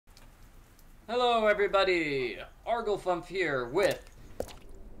Hello everybody, Arglefump here with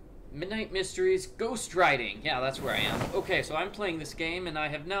Midnight Mysteries Ghostwriting. Yeah, that's where I am. Okay, so I'm playing this game and I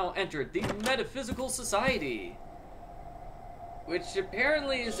have now entered the Metaphysical Society, which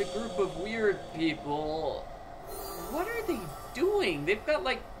apparently is a group of weird people. What are they doing? They've got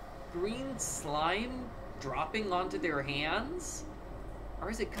like green slime dropping onto their hands?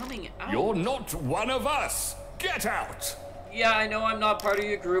 Or is it coming out? You're not one of us! Get out! Yeah, I know I'm not part of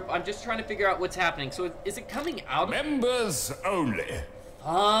your group. I'm just trying to figure out what's happening. So is it coming out? Members only.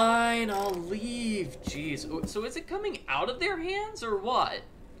 Fine, I'll leave. Jeez. So is it coming out of their hands or what?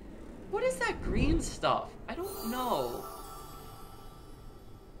 What is that green stuff? I don't know.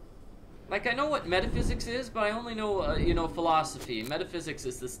 Like, I know what metaphysics is, but I only know, philosophy. Metaphysics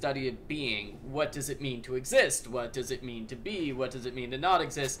is the study of being. What does it mean to exist? What does it mean to be? What does it mean to not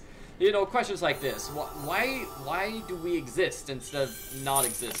exist? You know, questions like this. Why do we exist instead of not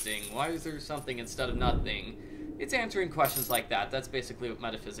existing? Why is there something instead of nothing? It's answering questions like that. That's basically what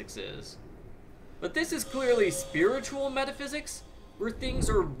metaphysics is. But this is clearly spiritual metaphysics, where things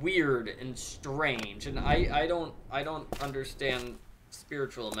are weird and strange, and I don't understand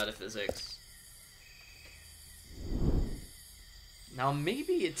spiritual metaphysics. Now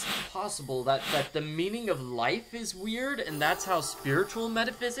maybe it's possible that the meaning of life is weird, and that's how spiritual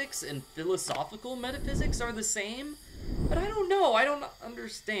metaphysics and philosophical metaphysics are the same? But I don't know, I don't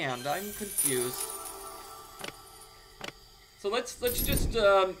understand, I'm confused. So let's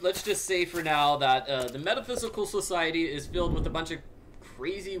just say for now that the Metaphysical Society is filled with a bunch of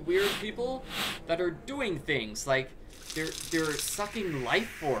crazy weird people that are doing things like they're sucking life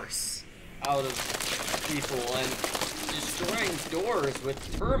force out of people and destroying doors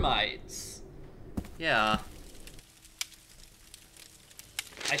with termites. Yeah.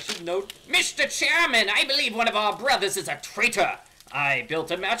 I should note, Mr. Chairman, I believe one of our brothers is a traitor. I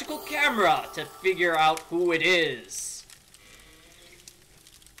built a magical camera to figure out who it is.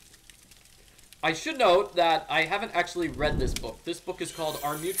 I should note that I haven't actually read this book. This book is called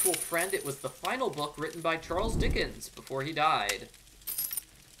Our Mutual Friend. It was the final book written by Charles Dickens before he died.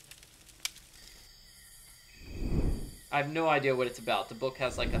 I have no idea what it's about. The book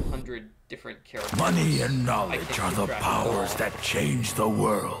has like 100 different characters. Money and knowledge are the powers that change the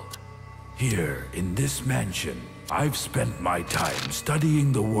world. Here, in this mansion, I've spent my time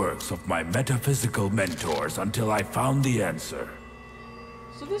studying the works of my metaphysical mentors until I found the answer.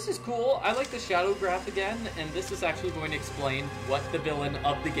 So this is cool. I like the shadow graph again, and this is actually going to explain what the villain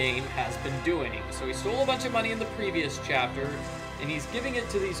of the game has been doing. So he stole a bunch of money in the previous chapter, and he's giving it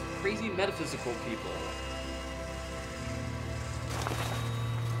to these crazy metaphysical people.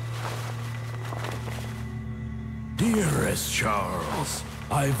 Dearest Charles,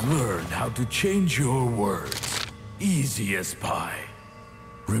 I've learned how to change your words. Easy as pie.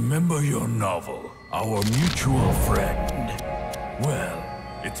 Remember your novel, Our Mutual Friend? Well,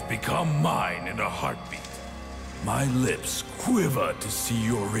 it's become mine in a heartbeat. My lips quiver to see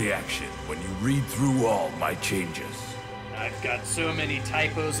your reaction when you read through all my changes. I've got so many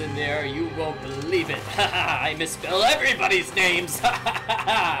typos in there, you won't believe it. I misspell everybody's names.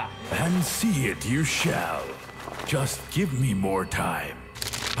 And see it you shall. Just give me more time.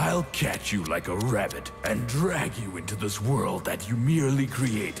 I'll catch you like a rabbit and drag you into this world that you merely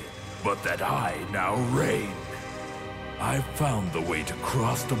created, but that I now reign. I've found the way to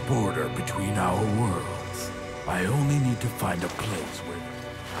cross the border between our worlds. I only need to find a place where...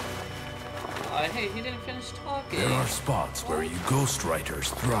 Hey, he didn't finish talking. There are spots where you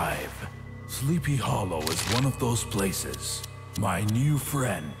ghostwriters thrive. Sleepy Hollow is one of those places. My new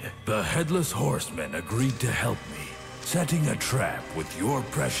friend, the Headless Horseman, agreed to help me, setting a trap with your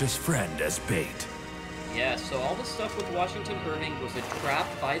precious friend as bait. Yeah, so all the stuff with Washington Irving was a trap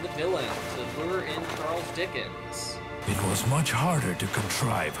by the villain to lure in Charles Dickens. It was much harder to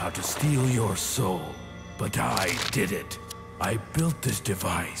contrive how to steal your soul, but I did it. I built this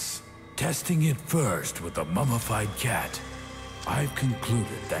device, testing it first with a mummified cat. I've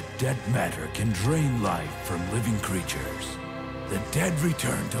concluded that dead matter can drain life from living creatures. The dead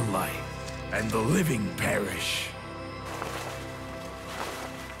return to life, and the living perish.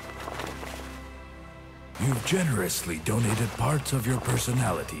 You've generously donated parts of your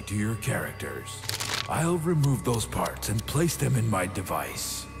personality to your characters. I'll remove those parts and place them in my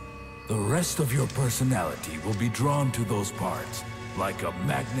device. The rest of your personality will be drawn to those parts, like a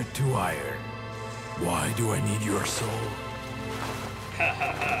magnet to iron. Why do I need your soul? Ha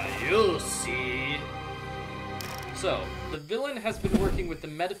ha ha, you'll see. So, the villain has been working with the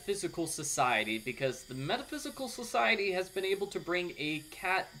Metaphysical Society because the Metaphysical Society has been able to bring a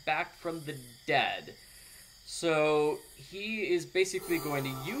cat back from the dead. So he is basically going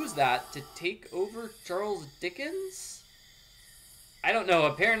to use that to take over Charles Dickens? I don't know.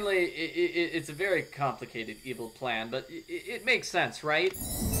 Apparently, it's a very complicated evil plan, but it makes sense, right?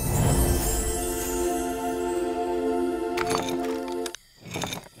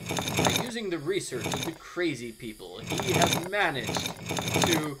 By using the research of the crazy people, he has managed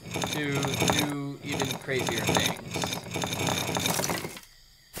to do even crazier things.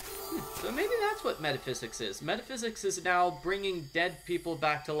 So maybe that's what metaphysics is. Metaphysics is now bringing dead people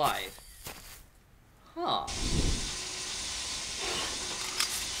back to life. Huh.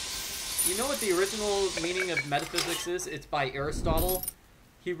 You know what the original meaning of metaphysics is? It's by Aristotle.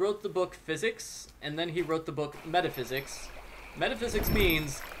 He wrote the book Physics, and then he wrote the book Metaphysics. Metaphysics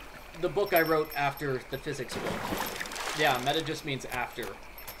means the book I wrote after the physics book. Yeah, meta just means after.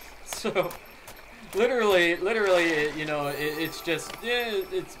 So, literally, you know, it's just, yeah,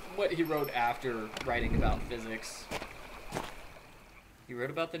 it's what he wrote after writing about physics. He wrote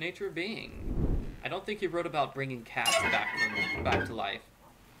about the nature of being. I don't think he wrote about bringing cats back to life.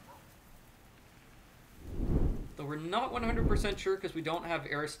 Though we're not 100% sure because we don't have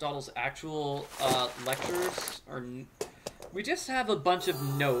Aristotle's actual lectures. We just have a bunch of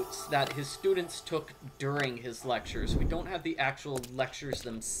notes that his students took during his lectures. We don't have the actual lectures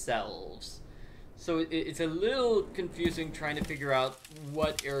themselves. So it's a little confusing trying to figure out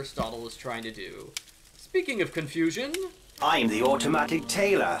what Aristotle is trying to do. Speaking of confusion... I'm the automatic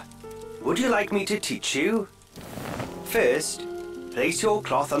tailor. Would you like me to teach you? First, place your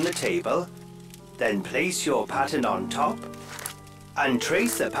cloth on the table, then place your pattern on top, and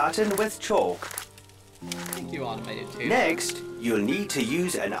trace the pattern with chalk. Thank you, automated tailor. Next, you'll need to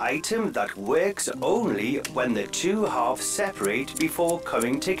use an item that works only when the two halves separate before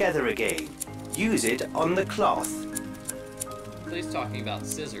coming together again. Use it on the cloth. So he's talking about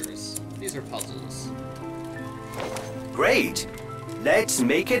scissors. These are puzzles. Great! Let's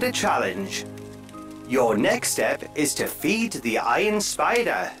make it a challenge. Your next step is to feed the iron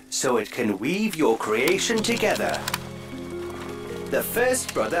spider so it can weave your creation together. The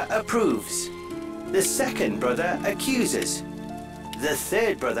first brother approves. The second brother accuses. The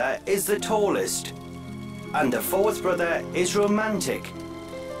third brother is the tallest. And the fourth brother is romantic.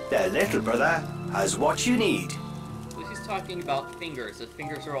 The little brother has what you need. So he's talking about fingers. The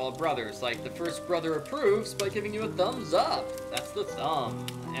fingers are all brothers. Like, the first brother approves by giving you a thumbs up. That's the thumb.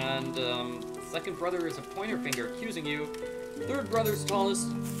 And, second brother is a pointer finger accusing you. Third brother's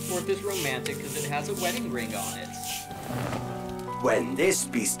tallest. Fourth is romantic because it has a wedding ring on it. When this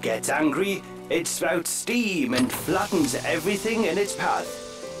beast gets angry, it spouts steam and flattens everything in its path.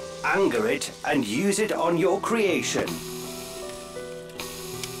 Anger it and use it on your creation.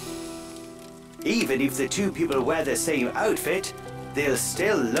 Even if the two people wear the same outfit, they'll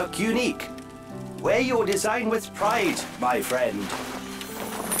still look unique. Wear your design with pride, my friend.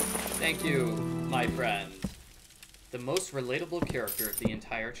 Thank you, my friend. The most relatable character of the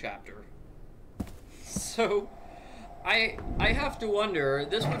entire chapter. So, I have to wonder,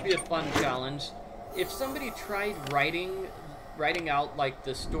 this would be a fun challenge, if somebody tried writing out like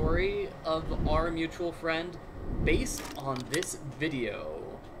the story of our mutual friend based on this video.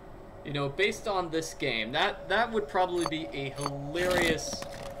 You know, based on this game. That would probably be a hilarious,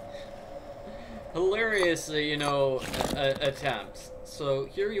 you know, attempt. So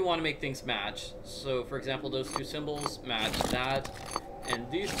here you want to make things match. So for example, those two symbols match that, and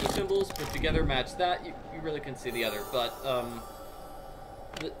these two symbols put together match that. You really can see the other, but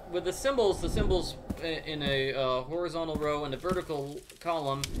with the symbols in a horizontal row and a vertical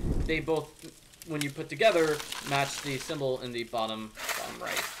column, they both, when you put together, match the symbol in the bottom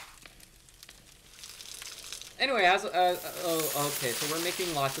right. Anyway, okay, so we're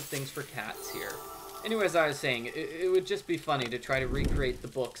making lots of things for cats here. Anyway, as I was saying, it would just be funny to try to recreate the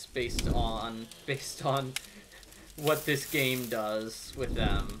books based on what this game does with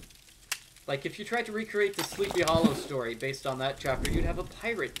them. Like, if you tried to recreate the Sleepy Hollow story based on that chapter, you'd have a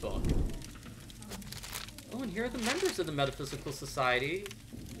pirate book. Oh, and here are the members of the Metaphysical Society.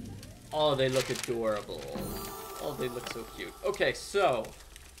 Oh, they look adorable. Oh, they look so cute. Okay, so...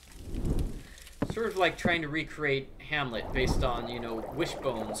 sort of like trying to recreate Hamlet based on, you know,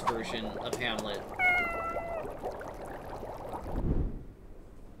 Wishbone's version of Hamlet.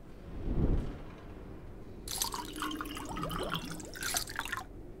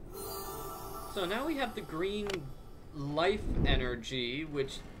 So now we have the green life energy,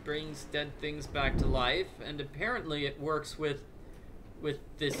 which brings dead things back to life, and apparently it works with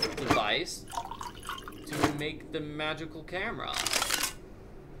this device to make the magical camera.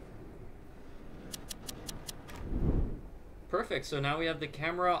 perfect. So now we have the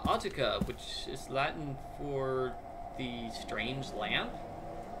camera autica, which is Latin for the strange lamp.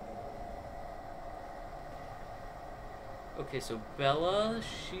 Okay, so Bella,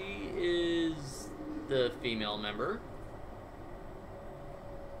 she is the female member.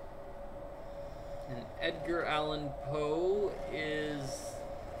 And Edgar Allan Poe is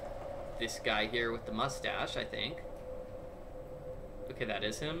this guy here with the mustache, I think. Okay, that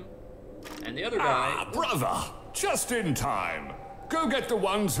is him. And the other guy... Ah, brother! Just in time. Go get the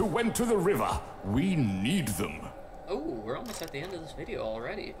ones who went to the river. We need them. Oh, we're almost at the end of this video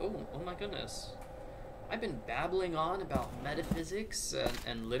already. Oh my goodness. I've been babbling on about metaphysics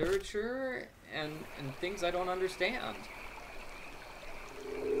and literature and things I don't understand.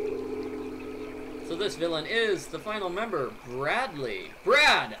 So this villain is the final member, Bradley.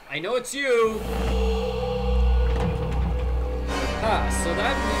 Brad, I know it's you. So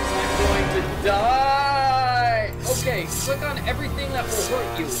that means I'm going to die. Okay, click on everything that will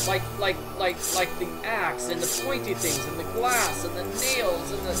hurt you, like the axe and the pointy things and the glass and the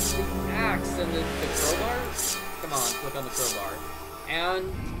nails and the axe and the crowbar. Come on, click on the crowbar,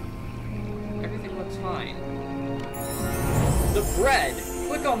 and everything looks fine. The bread.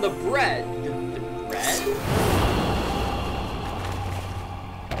 Click on the bread. The bread.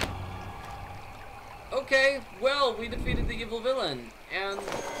 Okay, well, we defeated the evil villain, and...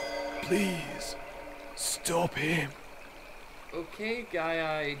 Please, stop him. Okay, guy,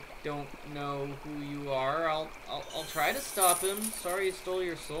 I don't know who you are. I'll try to stop him. Sorry he stole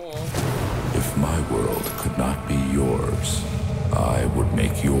your soul. If my world could not be yours, I would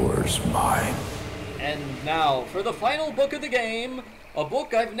make yours mine. And now, for the final book of the game, a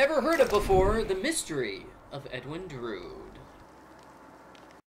book I've never heard of before, The Mystery of Edwin Drood.